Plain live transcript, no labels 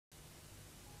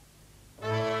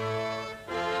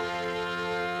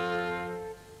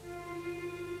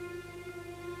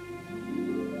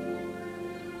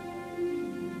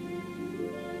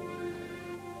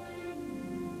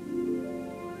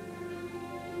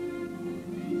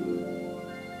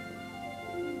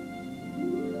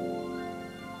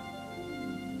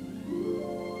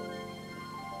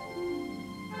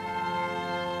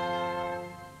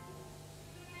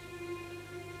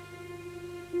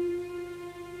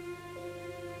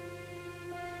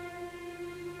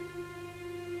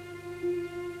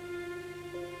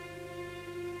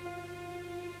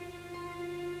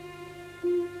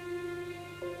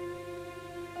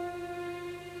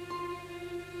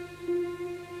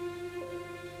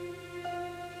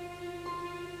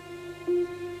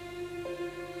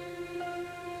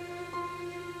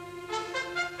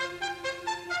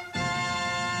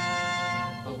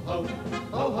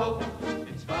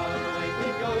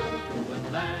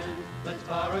that's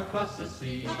far across the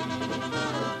sea.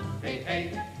 Hey,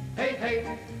 hey, hey,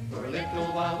 hey, for a little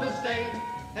while we'll stay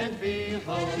and be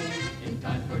home in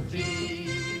time for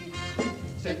tea.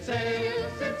 Set sail,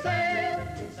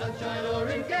 in sunshine or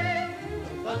in gale,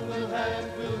 the fun we'll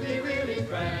have will be really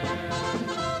grand.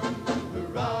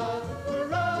 Hurrah,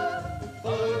 hurrah,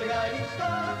 follow the guiding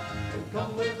star, and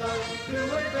come with us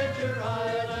to Adventure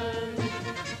Island.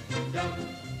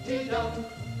 Dum-dee-dum,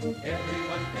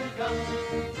 everyone can come,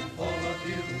 all of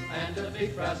you and a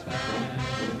big brass band.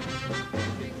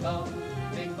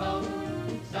 Bing bong,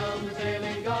 sound the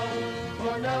sailing gong,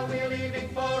 for now we're leaving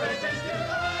for Adventure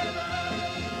Island.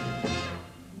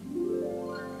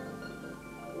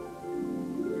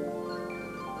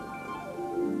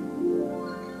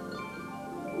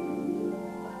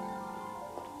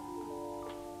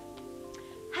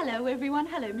 Hello, everyone.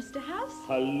 Hello, Mr. House.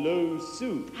 Hello,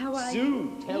 Sue. How are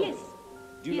you? Sue, tell yes. us.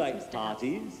 Do you yes, like Mr.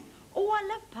 parties? House. Oh, I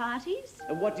love parties.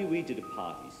 And what do you eat at a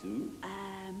party, Sue?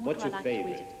 What's your I like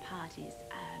favourite? to eat at parties?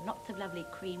 Lots of lovely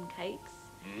cream cakes.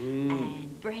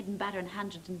 And bread and butter and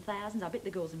hundreds and thousands. I bet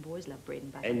the girls and boys love bread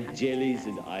and butter. And jellies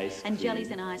and ice cream. And jellies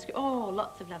and ice cream. Oh,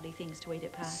 lots of lovely things to eat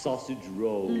at parties. Sausage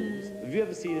rolls. Have you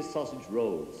ever seen a sausage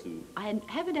roll, Sue? I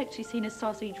haven't actually seen a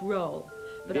sausage roll,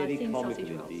 but Very I've seen comical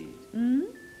sausage rolls. indeed.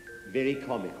 Very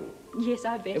comical. Yes,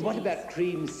 I bet. And what it about is.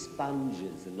 cream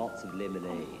sponges and lots of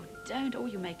lemonade? Oh, don't. Oh,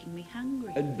 you're making me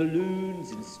hungry. And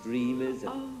balloons and streamers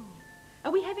and... Oh.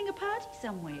 Are we having a party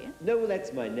somewhere? No, well,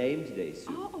 that's my name today,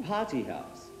 Sue. Oh. Party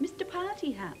House. Mr.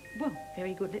 Party Hat. Well,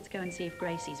 very good. Let's go and see if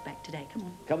Gracie's back today. Come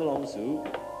on. Come along, Sue.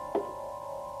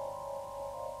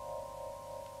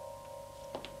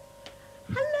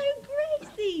 Hello,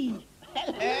 Gracie.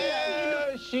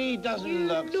 Oh, she doesn't You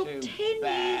look look too 10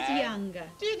 bad. years younger.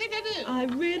 Do you think I do? I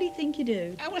really think you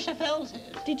do. I wish I felt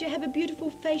it. Did you have a beautiful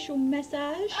facial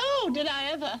massage? Oh, did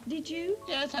I ever? Did you?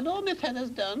 Yes, had all my feathers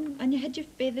done. And you had your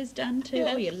feathers done too?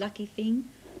 Yes. Oh, you lucky thing.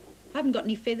 I haven't got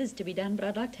any feathers to be done, but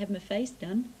I'd like to have my face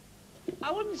done.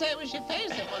 I wouldn't say it was your face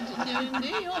I wanted doing,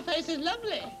 dear. Your face is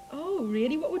lovely. Oh,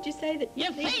 really? What would you say that...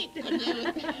 Your feet could do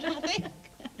with it, I think.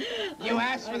 You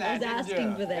asked for that, I was didn't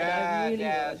asking you? for that. Yeah, I really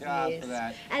yes, was, you asked yes. for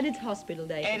that. And it's hospital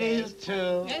day It today. is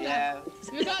too, Yeah.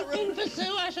 You got room for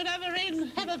Sue? I should have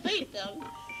her feet done.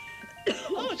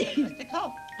 Oh, she must have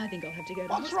coughed. I think I'll have to go to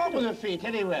What's hospital. wrong with her feet,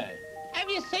 anyway? Have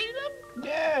you seen them?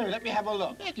 No, let me have a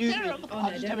look. Excuse me. Oh, I'll no,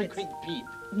 just don't have a let's- quick peep.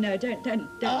 No, don't.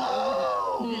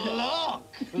 Oh,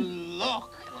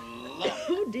 look.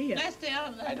 Oh, dear. Nasty,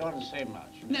 aren't they? I don't want to say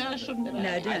much. No, I shouldn't have.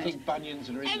 No, I don't. think bunions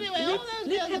are in. Anyway, all Let's, those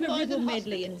let's girls have and a boys riddle in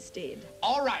medley hospital. instead.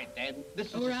 All right, then. This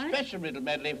is All a right. special riddle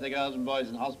medley for the girls and boys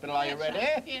in hospital. Are you That's ready?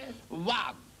 right, yes.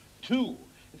 1, 2,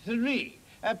 3.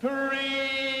 Presenting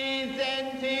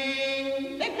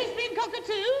the Crispin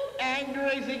Cockatoo and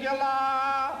Gracie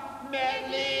Galar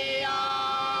medley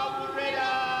of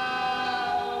riddles.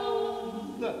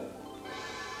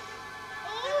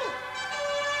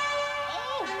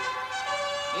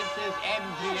 This is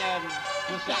MGM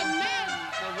presents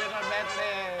the riddle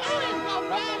medley. Oh, it's not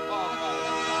bad.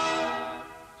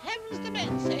 Heavens to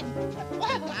Betsy.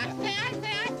 Well, I say.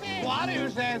 What do you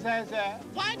say?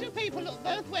 Why do people look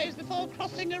both ways before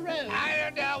crossing a road? I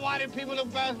don't know. Why do people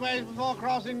look both ways before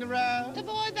crossing the road? To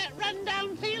avoid that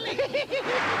run-down feeling.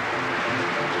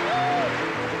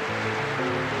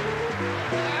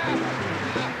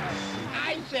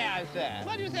 I say.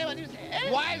 What do you say?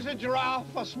 Why is a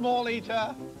giraffe a small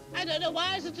eater? I don't know.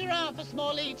 Why is a giraffe a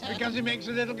small eater? Because he makes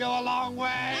a little go a long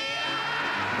way.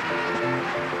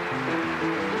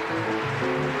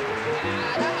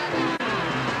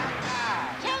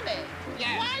 Tell me,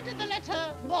 why did the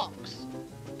letter box?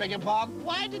 Beg your pardon?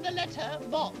 Why did the letter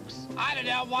box? I don't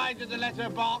know. Why did the letter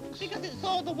box? Because it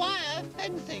saw the wire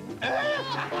fencing.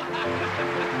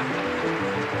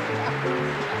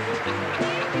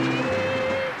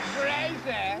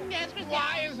 Gracie? Yes, Christian?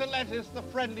 Why is the lettuce the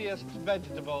friendliest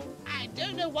vegetable? I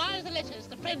don't know. Why is the lettuce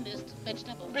the friendliest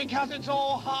vegetable? Because it's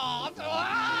all hard.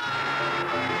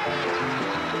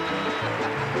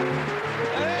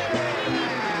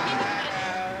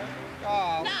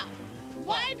 Now,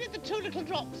 why did the 2 little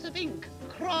drops of ink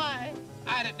cry?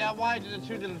 I don't know. Why did the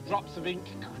 2 little drops of ink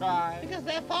cry? Because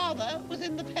their father was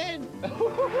in the pen.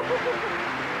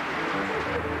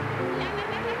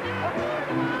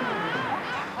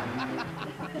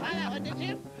 Find that one, did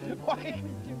you?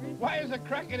 Why is a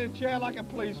crack in a chair like a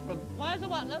policeman? Why is a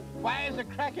what, love? Why is a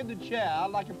crack in the chair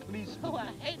like a policeman? Oh,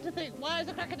 I hate to think. Why is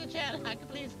a crack in the chair like a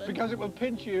policeman? Because it will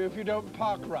pinch you if you don't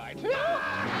park right.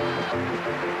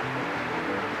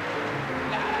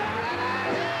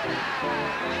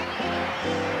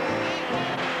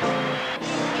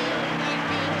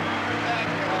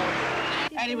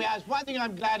 Anyway, there's one thing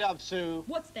I'm glad of, Sue.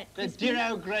 What's that, That Crispy? dear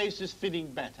old Grace is feeling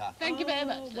better. Thank you very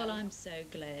much. Well, I'm so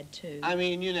glad too. I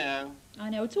mean, you know, I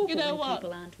know, it's awful You know when what?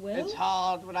 people aren't well. it's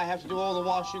hard when I have to do all the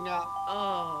washing up. Oh,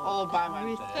 All by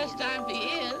myself. First time for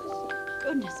years.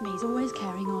 goodness me, he's always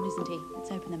carrying on, isn't he? Let's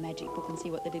open the magic book and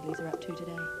see what the Diddleys are up to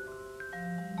today.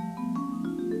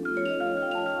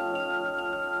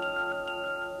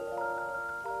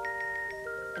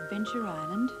 Adventure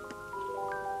Island.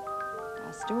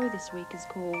 Our story this week is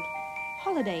called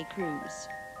Holiday Cruise.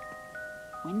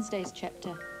 Wednesday's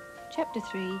chapter, Chapter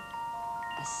 3,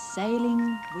 A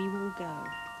Sailing We Will Go.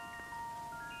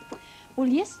 Well,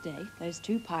 yesterday, those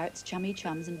two pirates, Chummy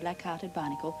Chums and Black-Hearted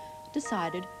Barnacle,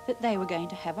 decided that they were going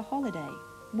to have a holiday.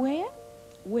 Where?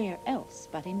 Where else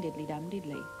but in Diddly-Dum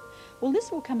Diddly? Well,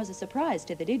 this will come as a surprise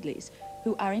to the Diddleys,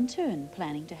 who are in turn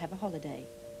planning to have a holiday.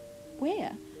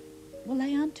 Where? Well,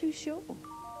 they aren't too sure.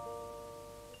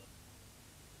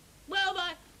 Well,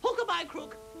 by hook or by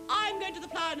crook, I'm going to the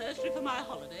flower nursery for my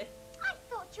holiday. I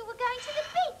thought you were going to the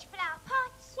beach for our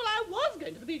parts. Well, I was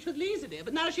going to the beach with Lisa, dear,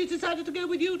 but now she's decided to go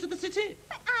with you to the city.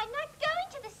 But I'm not going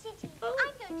to the city. Oh.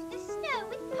 I'm going to the snow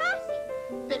with Percy.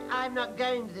 But I'm not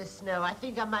going to the snow. I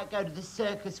think I might go to the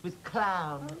circus with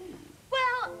Clown.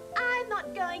 Well, I'm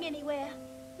not going anywhere.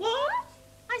 What?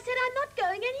 I said I'm not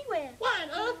going anywhere. Why on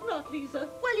earth not, Lisa?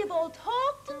 Well, you've all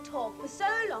talked and talked for so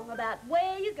long about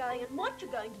where you're going and what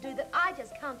you're going to do that I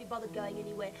just can't be bothered going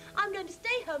anywhere. I'm going to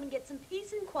stay home and get some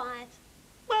peace and quiet.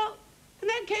 Well, in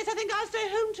that case, I think I'll stay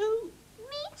home too.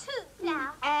 Me too,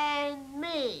 Flower. And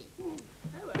me. Oh,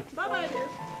 well, bye-bye, dear.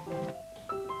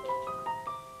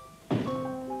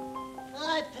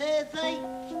 Hi, Percy.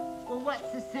 Well,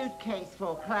 what's the suitcase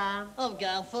for, Clown? I'm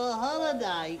going for a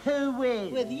holiday. Who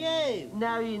with? With you.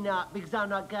 No, you're not, because I'm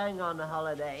not going on a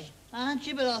holiday. Aren't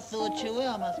you? But I thought you were.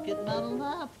 I must get muddled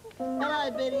up.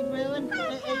 Hello, Betty Bruin.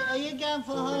 Are you going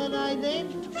for a holiday then?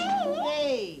 Me? Yeah.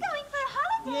 Going for a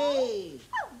holiday? Yeah.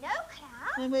 Oh, no,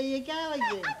 Clown. And where are you going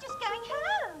No, then? I'm just going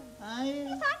home. Are you?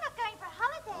 Yes, I'm not going for a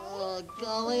holiday. Oh,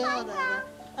 golly, I don't know.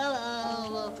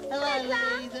 Hello,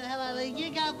 Lisa. Hello, Lisa. You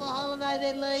going for a holiday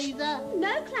then, Lisa?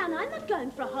 No, Clown, I'm not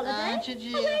going for a holiday. Aren't you,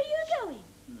 Jill? Well, where are you going?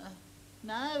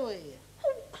 Nowhere.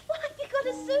 Oh, why have you got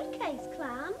a suitcase,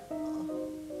 Clown?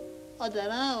 I don't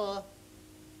know.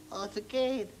 I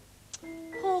forget.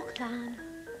 Poor Clown.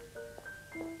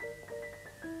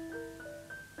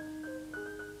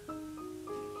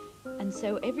 And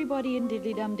so everybody in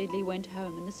Diddly-Dum Diddly went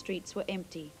home and the streets were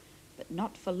empty. But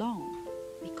not for long,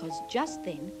 because just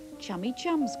then, Chummy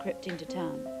Chums crept into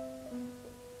town.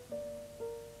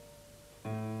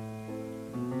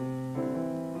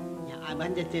 I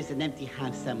wonder if there's an empty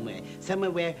house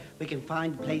somewhere where we can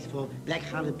find a place for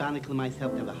Black-Hearted Barnacle and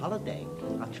myself to have a holiday.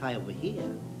 I'll try over here.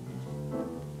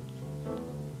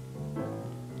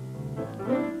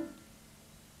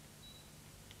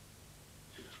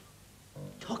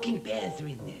 Talking bears are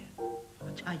in there.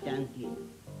 I'll try down here.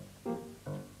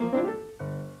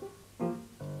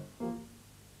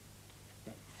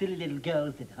 That silly little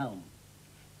girl's at home.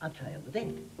 I'll try over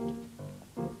there.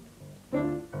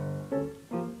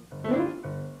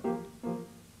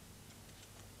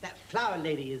 That flower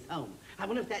lady is home. I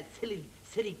wonder if that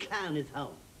silly clown is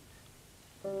home.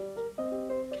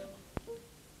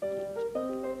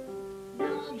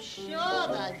 I'm sure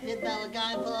they said they were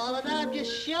going for a holiday. I'm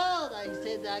just sure they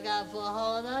said they were going for a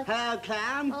holiday. Hello,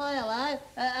 clown. Oh, hello.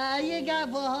 Are you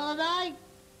going for a holiday?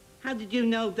 How did you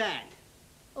know that?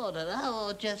 I don't know.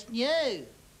 I just knew.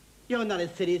 You're not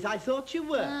as silly as I thought you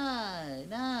were.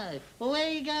 No. Well, where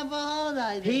are you going for a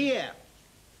holiday then? Here.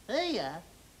 Here?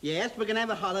 Yes, we're going to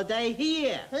have a holiday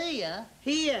here. Here?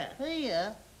 Here.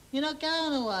 Here? You're not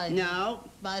going away? No.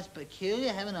 Most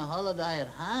peculiar having a holiday at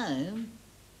home.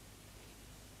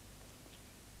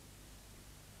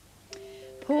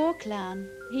 Poor Clown.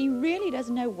 He really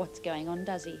doesn't know what's going on,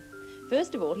 does he?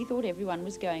 First of all, he thought everyone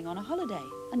was going on a holiday,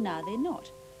 and now they're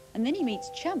not. And then he meets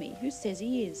Chummy, who says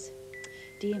he is.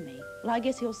 Dear me. Well, I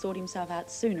guess he'll sort himself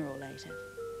out sooner or later.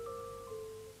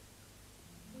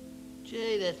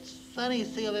 Gee, that's the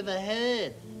funniest thing I've ever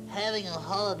heard. Having a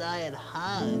holiday at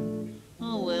home.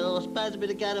 Oh, well, I suppose I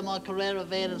better go to my Carrera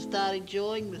van and start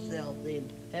enjoying myself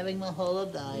then. Having my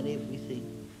holiday and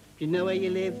everything. Do you know where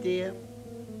you live, dear?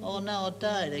 Oh, no, I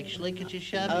don't, actually. Could you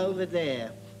show me? Over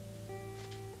there.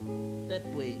 That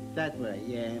way. That way,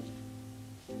 yeah.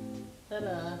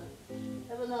 Hello.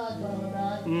 Have a nice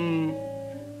holiday.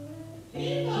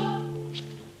 Lisa!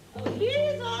 Oh,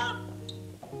 Lisa!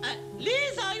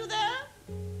 Lisa, are you there?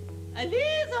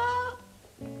 Lisa!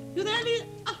 You there, Lisa?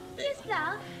 Yes,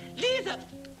 Flower? Lisa,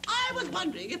 I was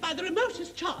wondering if by the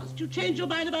remotest chance you changed your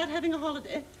mind about having a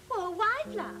holiday. Well, why,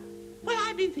 Flower? Well,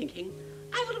 I've been thinking.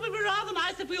 I thought it would be rather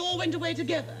nice if we all went away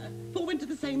together. If we all went to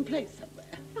the same place somewhere.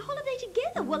 A holiday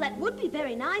together? Well, that would be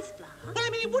very nice, Flower. Well, I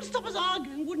mean, it would stop us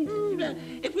arguing, wouldn't it? You know,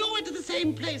 if we all went to the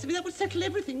same place, I mean, that would settle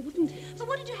everything, wouldn't it? So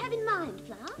what did you have in mind,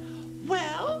 Flower?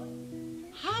 Well,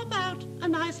 how about a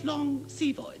nice long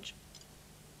sea voyage?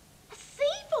 A sea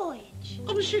voyage?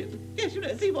 On a ship. Yes, you know,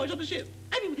 a sea voyage on a ship.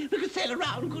 I mean, we could sail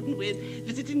around, couldn't we?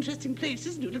 Visit interesting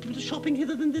places, do a little bit of shopping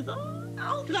hither and thither.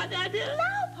 Oh, do you like the idea?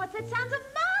 Flower Pots, that sounds a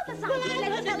marvellous Well, idea.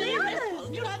 Let's tell the others.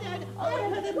 Do you like the idea? Oh,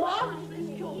 I've heard it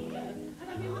marvellously talk. And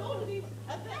I mean, we all need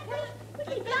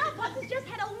Flower Pots has just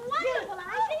had a wonderful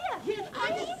idea. Yes,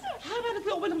 how about if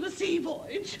we all went on a sea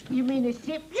voyage? You mean a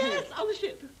ship? Yes, on a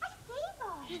ship.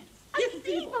 A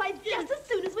sea voyage just as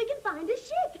soon as we can find a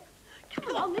ship.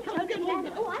 Come on, let's go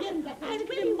together. Oh, I think that's a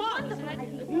really wonderful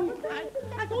idea.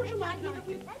 I thought you might like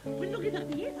it. We're looking at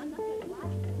Yes, I'm not going to lie.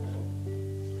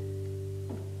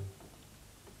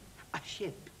 A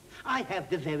ship. I have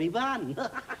the very one.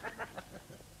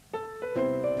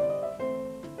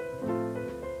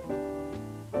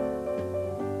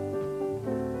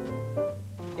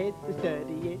 It's the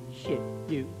sturdiest ship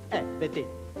you ever did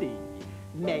see.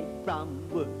 Made from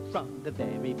wood from the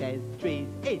very best trees.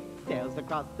 It sails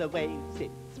across the waves,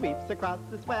 it sweeps across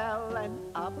the swell, and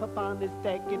up upon its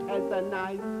deck it has a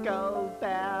nice gold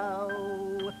bell.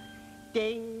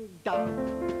 Ding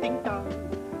dong, ding dong,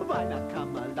 why not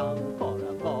come along for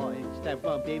a voyage that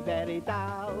won't be very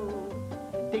dull?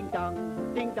 Ding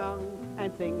dong,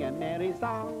 and sing a merry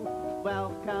song.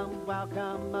 Welcome,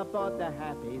 welcome aboard the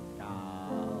Happy Skull.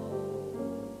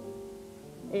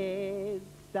 It's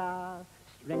the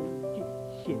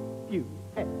strangest ship you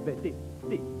ever did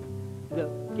see.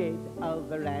 Look it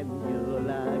over and you'll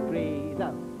agree.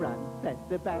 The front and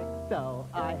the back, so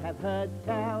I have heard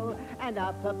tell. And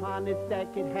up upon its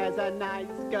deck it has a nice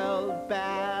gold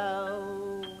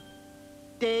bell.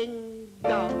 Ding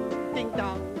dong,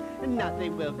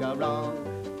 nothing will go wrong.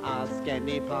 Ask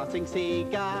any passing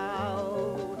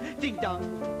seagull. Ding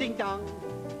dong,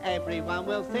 everyone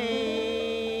will sing.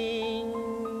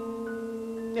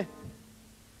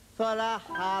 For a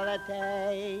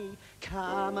holiday,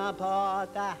 come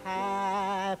aboard the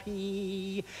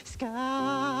Happy Skull.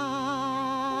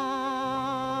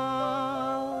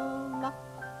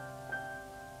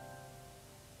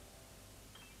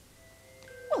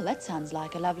 Well, that sounds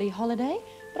like a lovely holiday,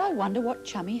 but I wonder what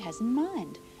Chummy has in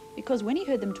mind. Because when he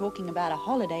heard them talking about a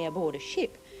holiday aboard a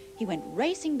ship, he went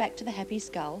racing back to the Happy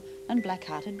Skull and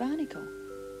Black-Hearted Barnacle.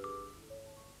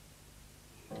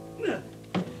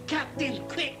 Captain,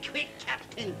 quick,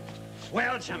 Captain.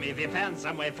 Well, Chummy, have you found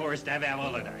somewhere for us to have our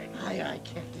holiday? Aye,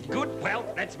 Captain. Good. Well,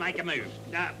 let's make a move.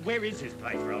 Where is this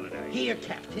place for holiday? Here,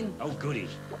 Captain. Oh, goody.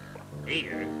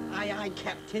 Here? Aye,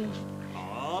 Captain.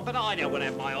 Oh, but I don't want to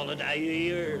have my holiday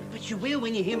here. But you will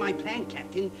when you hear my plan,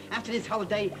 Captain. After this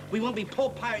holiday, we won't be poor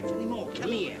pirates anymore.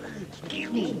 Come here.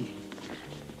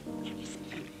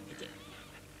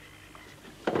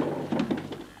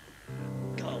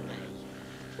 Go away.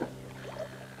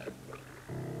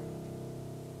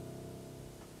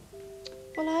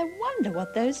 Well, I wonder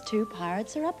what those two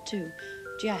pirates are up to.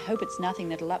 Gee, I hope it's nothing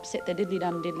that'll upset the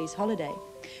Diddly-Dum-Diddly's holiday.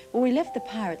 Well, we left the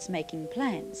pirates making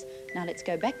plans. Now let's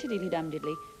go back to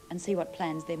Diddly-Dum-Diddly and see what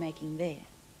plans they're making there.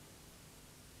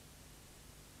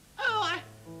 Oh,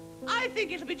 I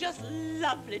think it'll be just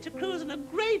lovely to cruise on a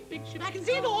great big ship. I can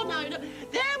see it all now, you know.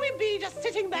 There we'd be just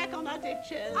sitting back on our deck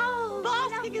chairs. Oh,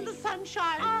 basking in the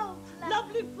sunshine. Oh,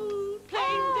 lovely food,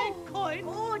 playing deck coins.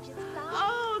 Gorgeous, Flower.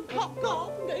 Oh, and clock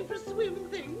golf and going for a swim and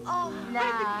things. Oh,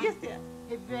 I think, yes, dear.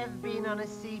 Have you ever been on a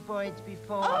sea voyage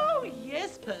before? Oh,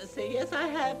 yes, Percy. Yes, I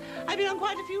have. I've been on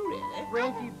quite a few, really.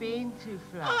 Where have you been to,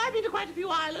 Flo? Oh, I've been to quite a few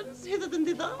islands, hither and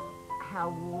thither. How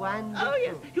wonderful. Oh,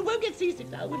 yes. You won't get seasick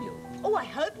now, will you? Oh, I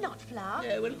hope not, Flower.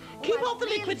 No, well, keep I off the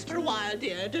really liquids for a while,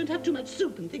 dear. Don't have too much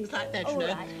soup and things like that, you All know.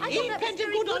 right. I thought Eat that was plenty of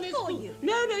very good, good honest for food. you.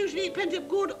 No, you should eat plenty of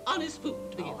good, honest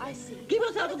food to begin Oh, I with. see. Give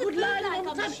yourself What a was good the food line like all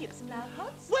on the the time. ships, Flower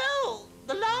Pots? Well,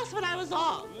 the last one I was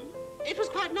on, it was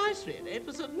quite nice, really. It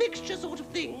was a mixture sort of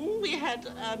thing. We had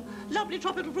lovely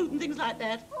tropical fruit and things like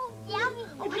that. Oh, yummy.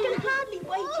 Oh, I can hardly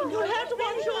wait, you know. You have to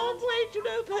watch your weight, you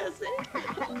know, Percy.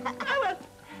 Oh, well.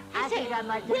 I think I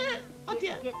might Where? just Oh,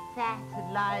 dear. get fat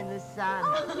and lie in the sun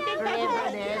Oh, forever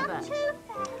and ever. not too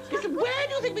fast. Listen, where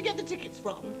do you think we get the tickets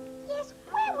from? Yes,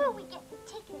 where will we get the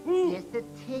tickets? Yes, the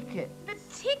ticket. The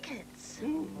tickets?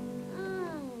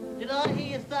 Did I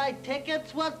hear you say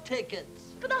tickets? What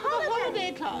tickets? For the The holiday.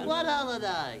 holiday club. What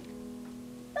holiday?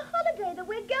 The holiday that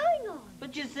we're going on.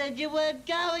 But you said you weren't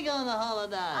going on a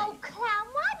holiday. Oh, Clown,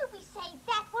 why would we say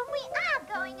that when we are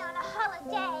going on a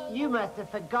holiday? You must have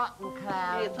forgotten,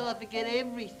 Clown. Yes, I forget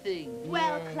everything.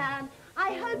 Well, Clown,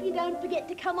 I hope you don't forget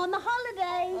to come on the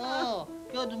holiday. Oh,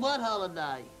 good. What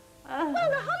holiday? Well,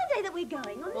 the holiday that we're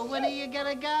going on. Well, when are you going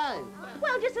to go?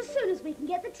 Well, just as soon as we can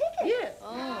get the tickets. Yes.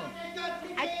 Oh.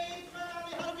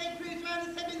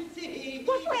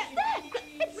 What's that?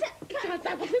 It's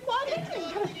That was it,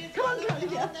 wasn't Come on,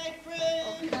 Claudia.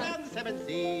 Round the seven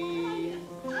seas.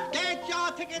 Get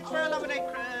your tickets for a lovely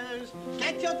cruise.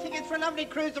 Get your tickets for a lovely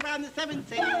cruise around the seven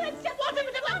seas. Well, it's just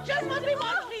what we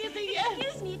want for you,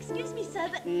 Excuse me, sir,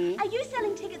 but are you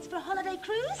selling tickets for a holiday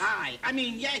cruise? Aye, I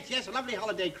mean, yes, a lovely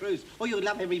holiday cruise. Oh, you'll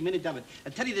love every minute of it. I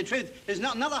tell you the truth, there's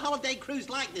not another holiday cruise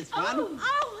like this one. It's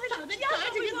a bit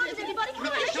exciting, isn't it? Anybody come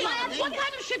on, What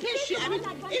kind of ship is she? I mean,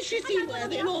 is she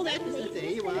seaworthy and all that? There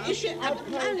you are. Is she? I'll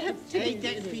have A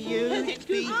deck for you, B deck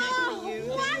for you.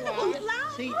 wonderful,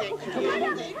 C deck for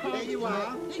you. There you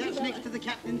are. That's next to the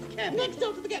captain's cabin. Next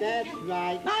door to the captain. That's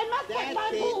right. I must get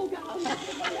my ball gown.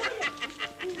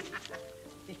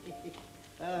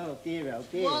 Oh dear, oh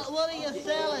dear. What are you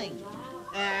selling?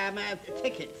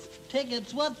 Tickets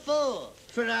Tickets? What for?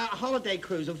 for a holiday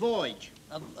cruise, a voyage.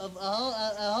 A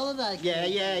holiday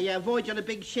cruise? Yeah, a voyage on a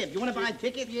big ship. You want to buy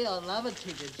tickets? Yeah, I love a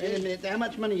ticket. Wait a minute, how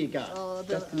much money you got? Oh,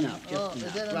 Just enough, is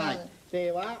that enough. Right, enough? there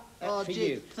you are. That's Oh, for gee,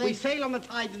 you. We thanks. sail on the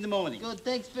tide in the morning. Good,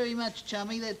 thanks very much,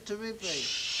 chummy. That's terrific.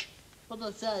 Shh. What'd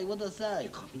I say? What'd I say? You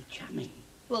call me chummy.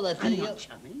 Well, that's I'm you're- not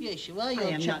chummy. Yes, you are. I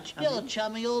am not chummy. You're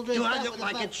chummy all dressed Do up I look with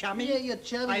like a fun- chummy? Yeah, you're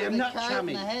chummy I am with not a coat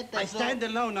chummy. and a hat. I That's stand all.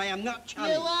 alone. I am not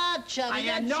chummy. You are chummy. I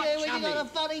am Don't not you when chummy. you got a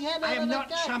funny hat I on am and a not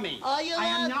coat? chummy. Are you I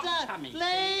am not Lisa? chummy.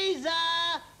 Lisa!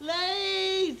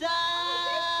 Lisa!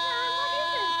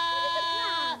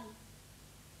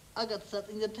 I got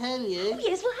something to tell you. Oh,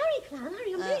 yes, well, hurry, Clown,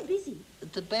 hurry, I'm very busy.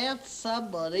 It's about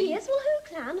somebody. Yes, well,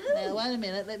 who, Clown, who? Now, wait a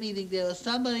minute, let me think. There was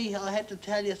somebody, I had to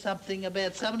tell you something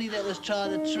about somebody that was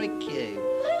trying to trick you.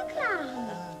 Who,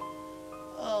 Clown?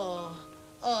 Oh,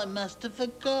 I must have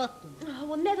forgotten. Oh,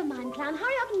 well, never mind, Clown,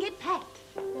 hurry up and get packed.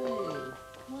 Hey, I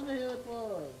wonder who it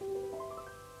was.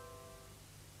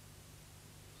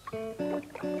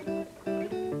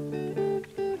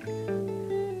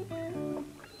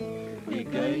 We're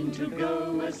going to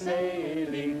go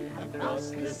a-sailing across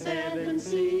the seven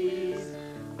seas,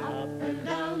 up and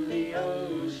down the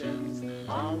oceans,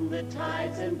 on the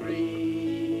tides and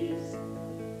breeze.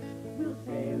 We'll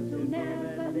sail to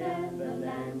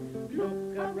Neverland,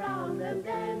 look around and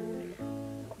then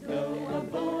go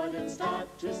aboard and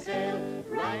start to sail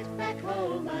right back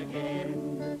home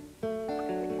again.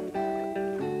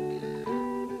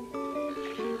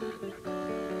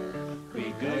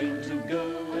 We're going to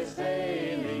go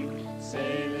a-sailing,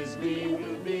 sailors we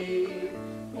will be.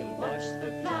 We'll watch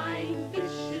the flying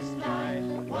fishes fly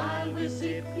while we're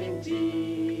sipping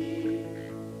tea.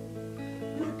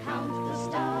 We'll count the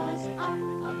stars up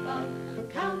above,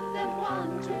 count them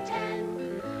 1 to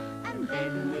 10, and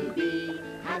then we'll be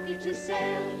happy to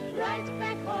sail right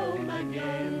back home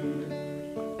again.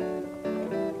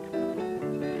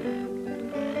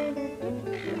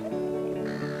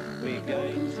 We're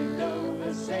going to go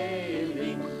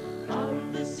a-sailing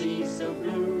on the sea so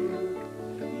blue.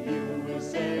 You will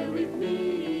sail with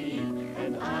me,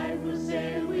 and I will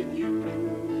sail with you.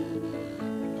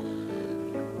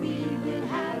 We will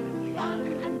have fun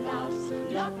and laughs,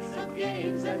 lots of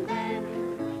games, and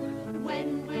then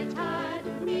when we're tired,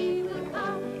 we will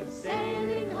come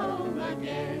sailing home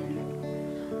again.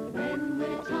 When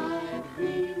we're tired,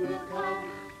 we will come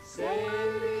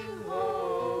sailing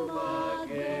home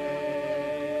again.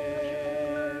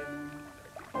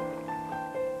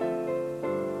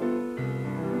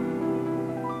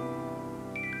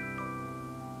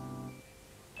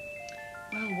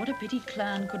 Well, what a pity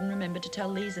Clown couldn't remember to tell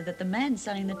Lisa that the man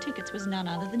selling the tickets was none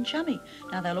other than Chummy.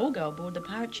 Now they'll all go aboard the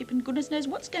pirate ship and goodness knows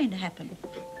what's going to happen.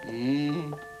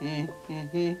 I'd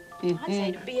say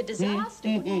it'd be a disaster,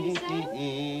 wouldn't you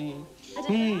say? A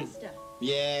disaster.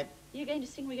 Yeah. You're going to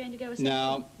sing, we're going to go a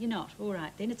No. You're not? All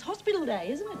right, then. It's hospital day,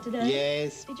 isn't it, today?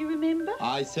 Yes. Did you remember?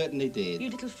 I certainly did. You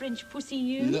little French pussy,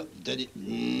 you. Look, did it?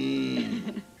 There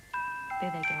they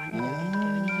go. I know they're going to go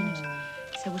any minute.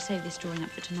 So we'll save this drawing up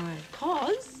for tomorrow.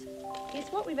 Cause, guess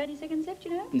what? We've 80 seconds left,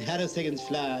 you know. How do seconds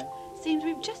fly? Seems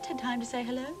we've just had time to say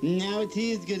hello. Now it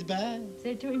is goodbye.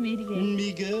 So till we meet again.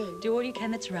 Be good. Do all you can,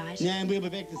 that's right. Now we'll be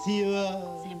back to see you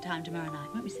all. Same time tomorrow night,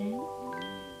 won't we, Sam?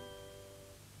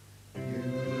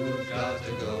 You've got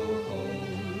to go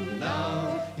home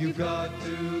now. You've got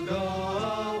to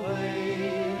go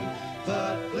away.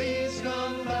 But please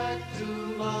come back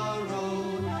tomorrow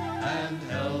and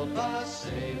help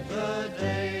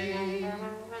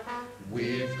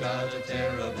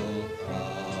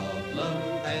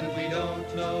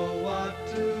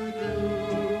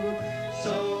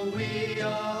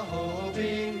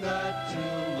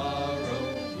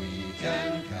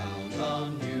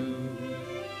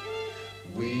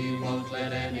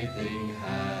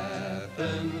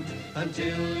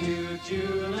until you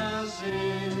tune us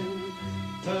in.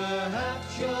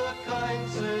 Perhaps your kind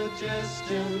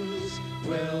suggestions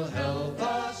will help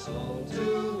us all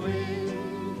to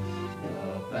win.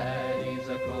 The baddies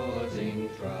are causing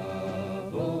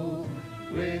trouble,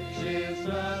 which is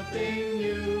nothing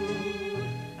new,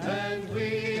 and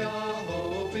we are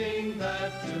hoping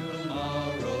that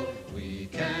tomorrow we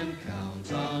can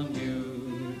count on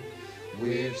you.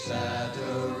 We've sat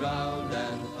around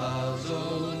and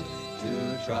puzzled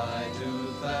to try to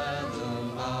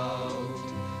fathom out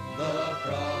the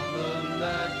problem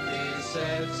that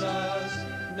besets us.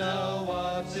 Now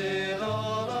what's it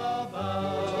all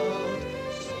about?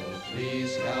 So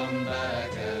please come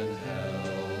back and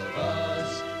help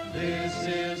us. This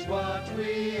is what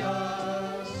we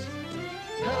ask.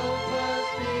 Help us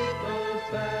beat those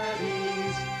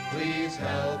baddies. Please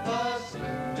help us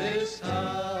in this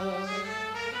task.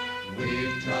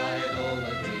 We've tried all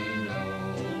that we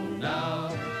know now.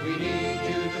 We need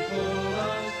you to pull